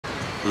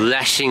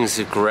lashings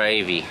of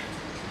gravy.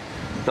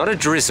 Not a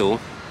drizzle,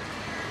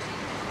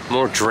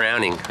 more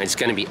drowning. It's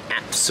going to be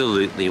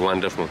absolutely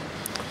wonderful.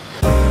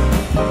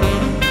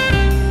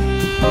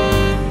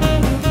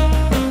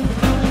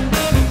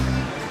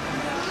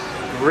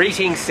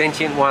 Greetings,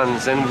 sentient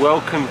ones, and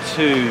welcome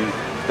to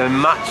the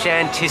much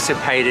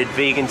anticipated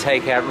vegan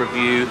takeout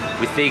review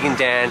with Vegan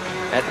Dan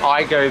at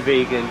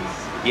IGoVegan.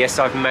 Yes,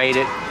 I've made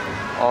it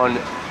on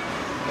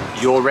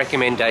your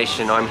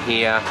recommendation. I'm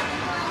here.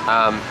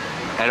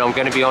 And I'm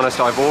going to be honest,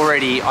 I've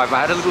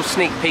had a little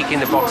sneak peek in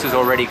the boxes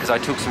already because I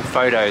took some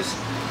photos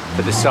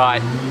for the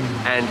site,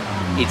 and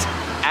it's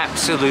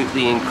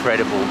absolutely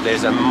incredible.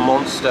 There's a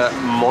monster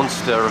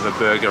of a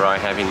burger I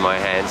have in my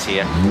hands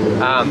here.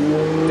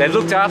 They've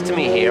looked after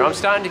me here. I'm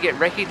starting to get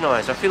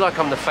recognized. I feel like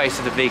I'm the face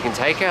of the vegan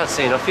takeout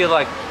scene. I feel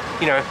like,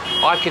 you know,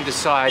 I can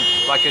decide,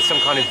 like as some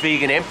kind of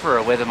vegan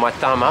emperor, whether my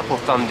thumb up or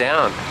thumb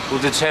down will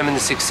determine the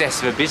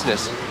success of a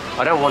business.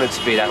 I don't want it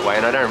to be that way,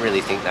 and I don't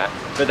really think that.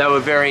 But they were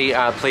very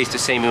pleased to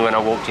see me when I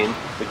walked in,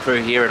 the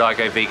crew here at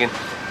IGoVegan,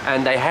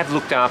 and they have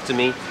looked after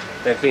me.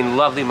 They've been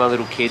lovely, my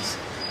little kids.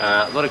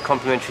 A lot of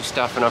complimentary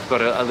stuff, and I've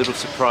got a little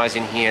surprise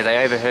in here.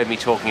 They overheard me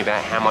talking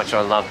about how much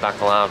I love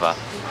baklava,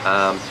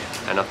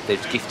 and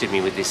they've gifted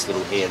me with this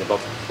little here in the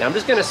box. Now I'm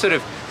just going to sort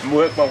of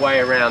work my way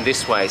around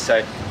this way,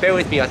 so bear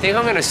with me. I think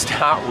I'm going to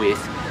start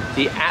with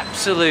the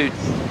absolute...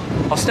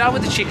 I'll start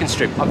with the chicken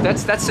strip.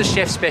 That's the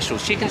chef's special.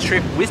 Chicken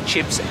strip with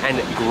chips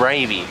and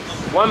gravy.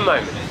 One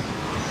moment.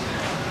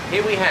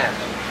 Here we have,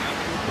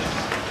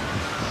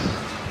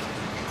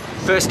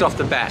 first off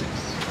the bat,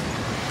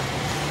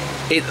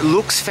 it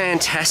looks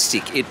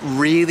fantastic. It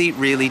really,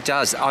 really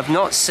does. I've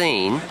not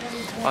seen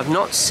a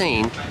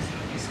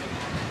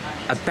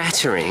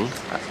battering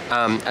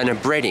and a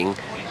breading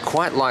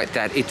quite like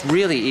that. It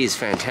really is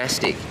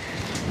fantastic.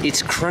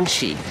 It's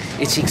crunchy.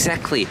 It's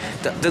exactly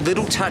the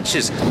little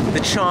touches,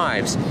 the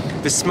chives,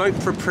 the smoked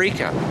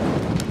paprika.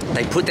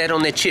 They put that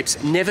on their chips.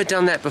 Never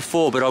done that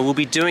before, but I will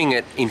be doing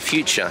it in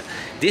future.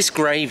 This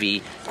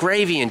gravy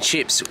and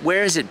chips,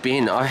 where has it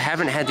been? I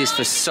haven't had this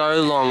for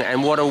so long,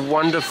 and what a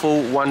wonderful...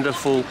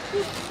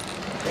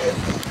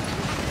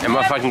 And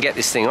if I can get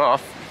this thing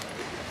off,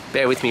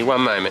 bear with me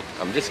one moment.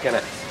 I'm just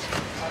gonna...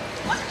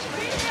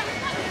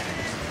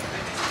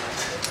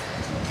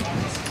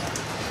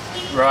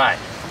 Right.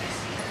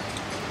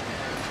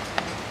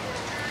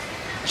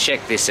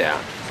 Check this out.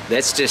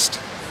 That's just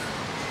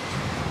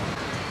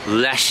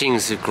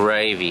lashings of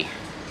gravy.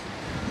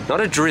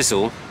 Not a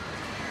drizzle,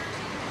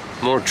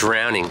 more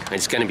drowning.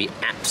 It's going to be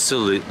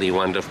absolutely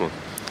wonderful.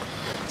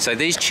 So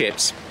these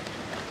chips,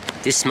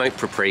 this smoked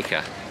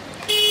paprika,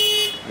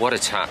 what a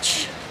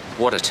touch.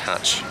 What a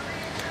touch.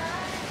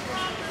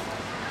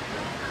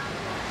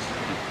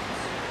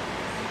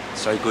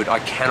 So good. I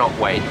cannot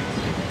wait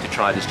to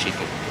try this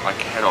chicken. I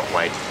cannot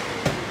wait.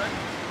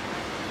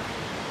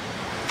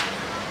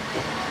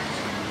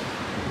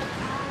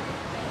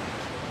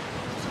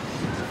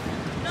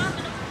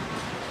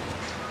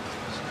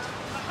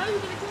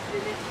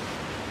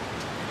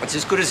 It's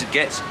as good as it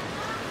gets.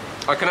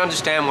 I can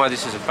understand why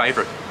this is a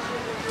favourite.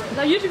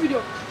 The YouTube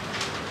video.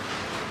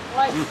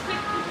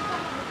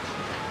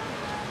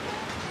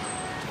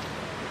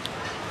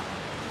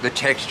 The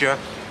texture,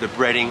 the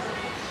breading,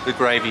 the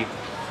gravy.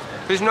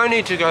 There's no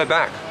need to go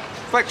back.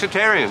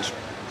 Flexitarians,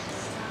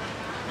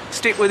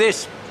 stick with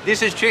this.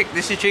 This is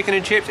chicken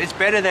and chips. It's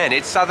better than.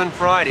 It's southern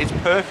fried. It's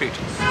perfect.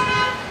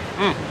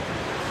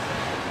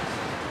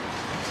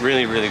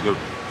 Really, really good.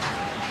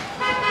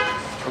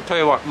 I'll tell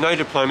you what, no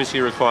diplomacy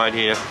required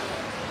here.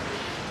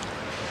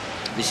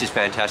 This is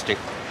fantastic.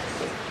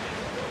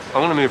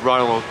 I'm going to move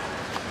right along,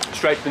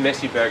 straight to the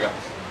Messy Burger.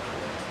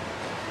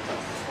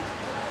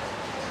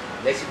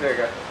 Messy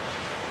Burger.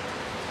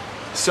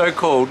 So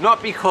called,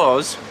 not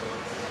because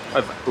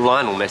of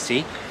Lionel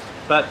Messi,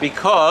 but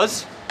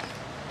because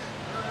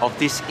of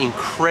this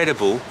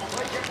incredible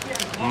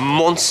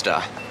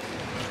monster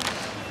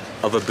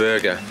of a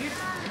burger.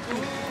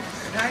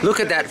 Look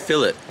at that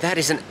fillet. That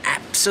is an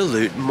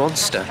absolute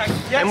monster.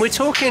 And we're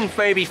talking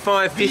maybe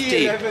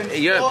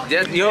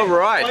 $5.50. You're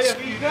right.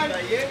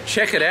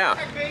 Check it out.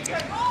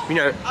 You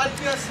know,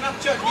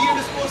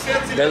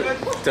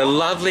 the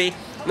lovely,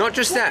 not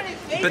just that,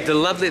 but the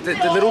lovely,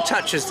 the little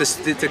touches,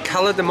 the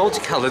colour, the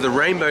multicolour, the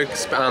rainbow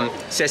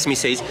sesame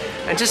seeds.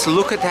 And just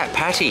look at that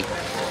patty.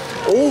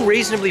 All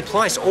reasonably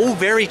priced, all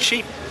very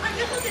cheap.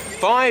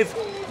 5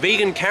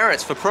 vegan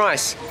carrots for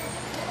price.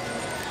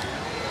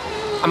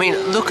 I mean,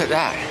 look at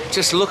that.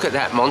 Just look at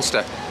that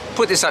monster.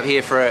 Put this up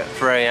here for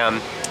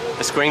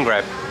a screen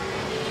grab.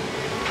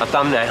 A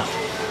thumbnail.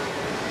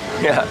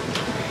 Yeah.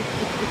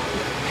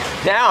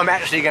 Now I'm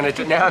actually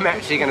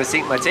gonna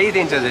sink my teeth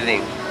into the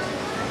thing.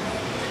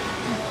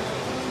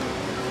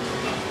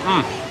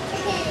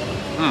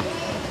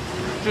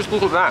 Just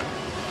look at that.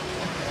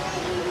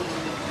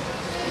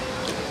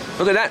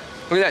 Look at that.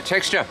 Look at that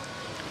texture.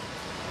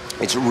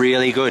 It's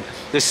really good.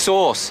 The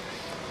sauce,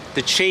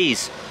 the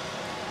cheese.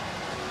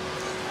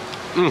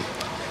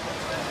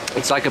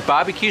 It's like a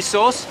barbecue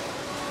sauce.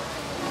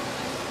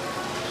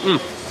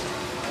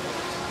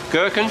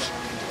 Gherkins,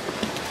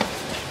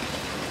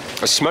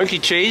 A smoky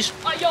cheese.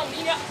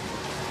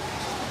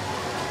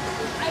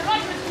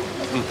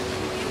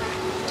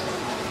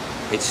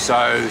 It's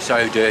so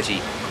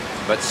dirty,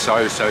 but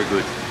so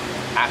good.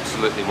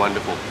 Absolutely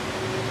wonderful.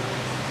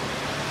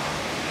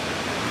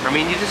 I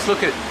mean, you just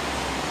look at,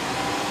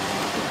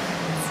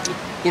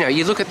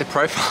 you look at the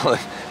profile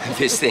of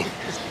this thing.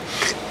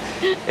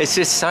 It's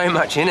just so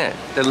much in it.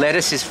 The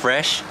lettuce is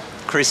fresh,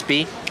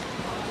 crispy.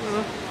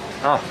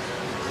 Oh.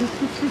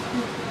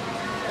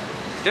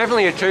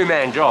 Definitely a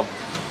two-man job,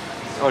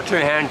 or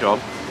two-hand job.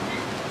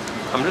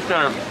 I'm just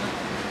going to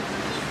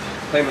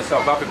clean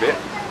myself up a bit.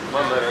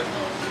 1 minute.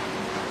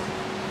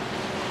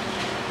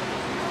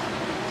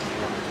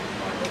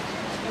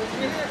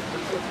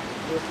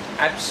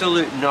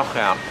 Absolute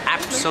knockout.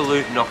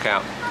 Absolute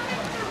knockout.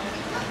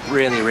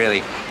 Really,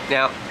 really.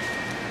 Now,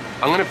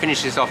 I'm going to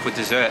finish this off with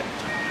dessert.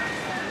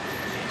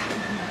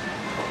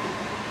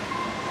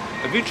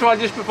 Have you tried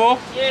this before?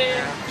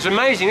 Yeah. It's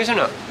amazing, isn't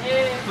it?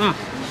 Yeah.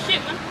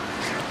 Shit, man.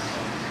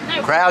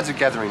 No. Crowds are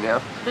gathering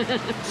now.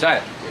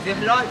 So, is it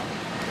like?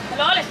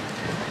 Lolly.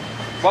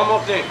 One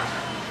more thing.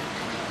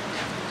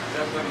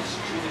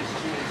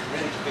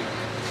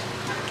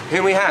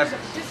 Here we have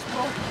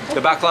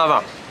the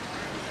baklava.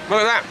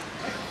 Look at that.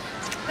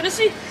 Can I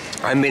see?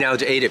 I haven't been able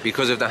to eat it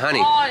because of the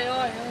honey.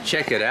 Oh.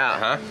 Check it out,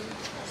 huh?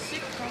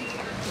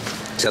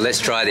 So let's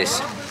try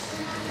this.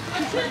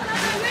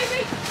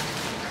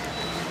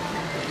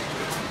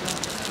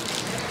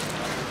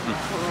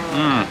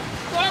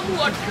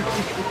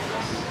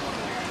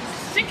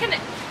 Sicken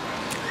it.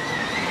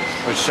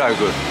 It's so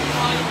good.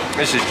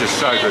 This is just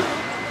so good.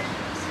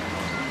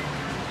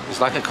 It's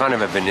like a kind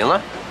of a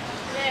vanilla.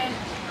 Yeah.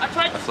 I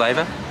tried. A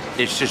flavour.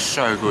 It's just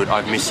so good.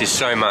 I've missed this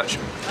so much.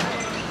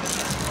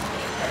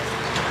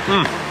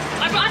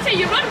 I say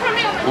you run from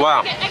me.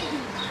 Wow.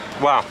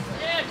 Wow.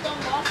 Yeah,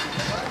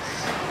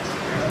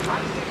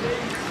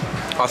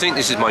 I think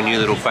this is my new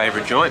little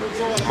favourite joint.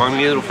 My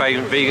new little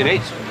favourite vegan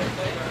eats.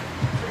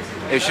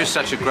 It's just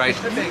such a great...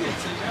 Where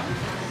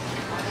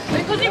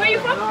are you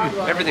from?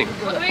 Everything.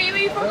 Where are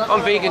you from?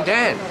 I'm Vegan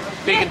Dan.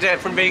 Vegan Dan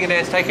from Vegan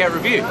Dan's Takeout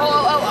Review.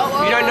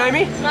 Oh. You don't know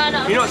me?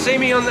 No. You not see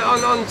me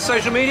on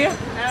social media?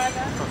 No.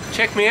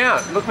 Check me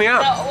out. Look me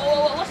up.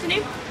 What's the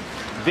name?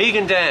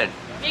 Vegan Dan.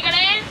 Vegan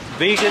Dan?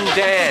 Vegan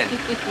Dan.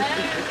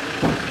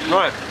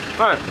 Right.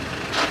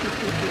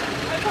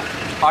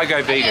 I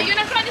go vegan. You're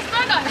not trying this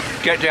burger?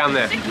 Get down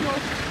there.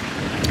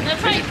 No,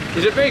 try it.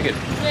 Is it vegan?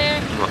 Yeah.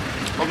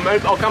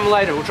 I'll come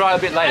later. We'll try a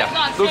bit later.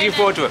 Looking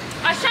forward to it.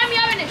 Show me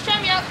up in it. Show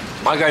me up.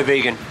 I go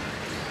vegan.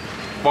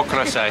 What can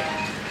I say?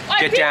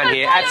 Get down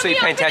here.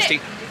 Absolutely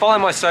fantastic. Follow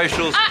my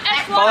socials.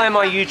 Follow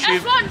my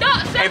YouTube.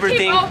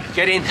 Everything.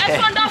 Get in there.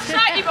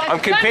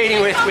 I'm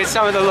competing with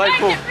some of the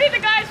local. Feed the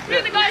guys.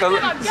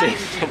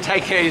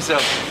 Take care of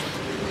yourself.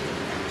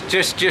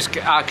 Just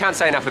can't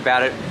say enough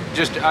about it.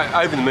 Just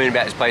over the moon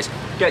about this place.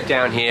 Get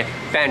down here.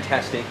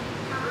 Fantastic.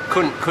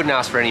 Couldn't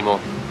ask for any more.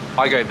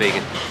 I go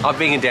vegan. I'm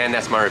Vegan Dan.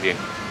 That's my review.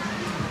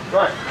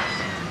 Right.